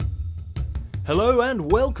Hello and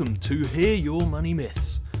welcome to Hear Your Money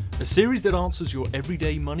Myths, a series that answers your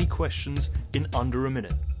everyday money questions in under a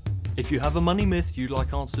minute. If you have a money myth you'd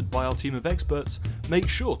like answered by our team of experts, make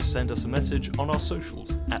sure to send us a message on our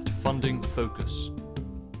socials at Funding Focus.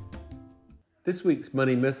 This week's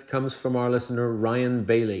money myth comes from our listener Ryan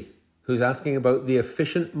Bailey, who's asking about the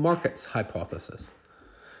efficient markets hypothesis.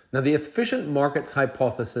 Now, the efficient markets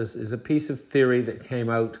hypothesis is a piece of theory that came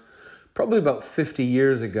out probably about 50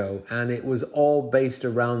 years ago, and it was all based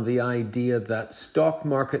around the idea that stock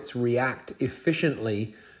markets react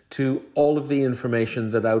efficiently to all of the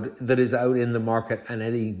information that is out in the market at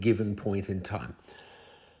any given point in time.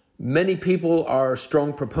 Many people are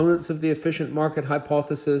strong proponents of the efficient market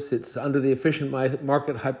hypothesis. It's under the efficient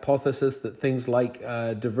market hypothesis that things like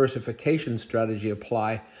diversification strategy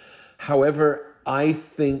apply. However, I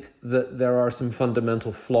think that there are some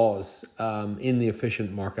fundamental flaws in the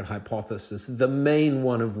efficient market hypothesis, the main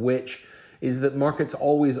one of which is that markets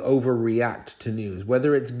always overreact to news.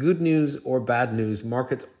 Whether it's good news or bad news,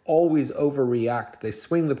 markets always overreact. They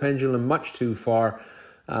swing the pendulum much too far,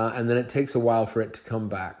 and then it takes a while for it to come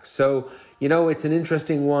back. So, it's an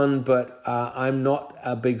interesting one, but I'm not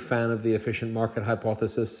a big fan of the efficient market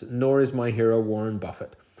hypothesis, nor is my hero Warren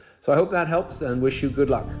Buffett. So I hope that helps and wish you good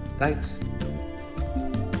luck. Thanks.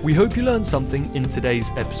 We hope you learned something in today's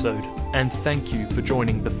episode, and thank you for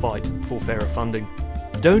joining the fight for fairer funding.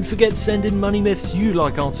 Don't forget to send in money myths you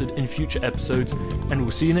like answered in future episodes, and we'll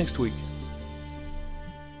see you next week.